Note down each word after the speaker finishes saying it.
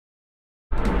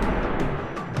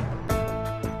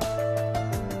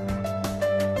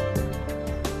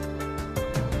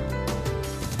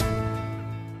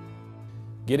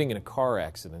Getting in a car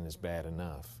accident is bad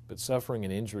enough, but suffering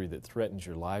an injury that threatens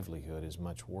your livelihood is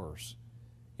much worse.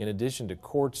 In addition to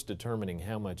courts determining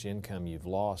how much income you've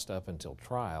lost up until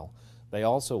trial, they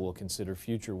also will consider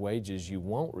future wages you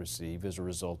won't receive as a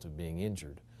result of being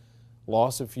injured.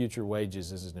 Loss of future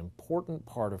wages is an important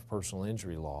part of personal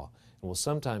injury law and will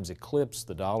sometimes eclipse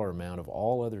the dollar amount of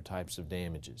all other types of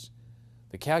damages.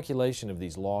 The calculation of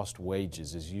these lost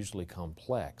wages is usually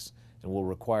complex and will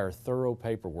require thorough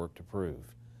paperwork to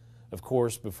prove. Of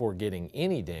course, before getting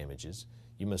any damages,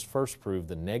 you must first prove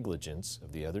the negligence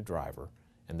of the other driver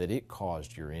and that it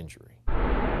caused your injury.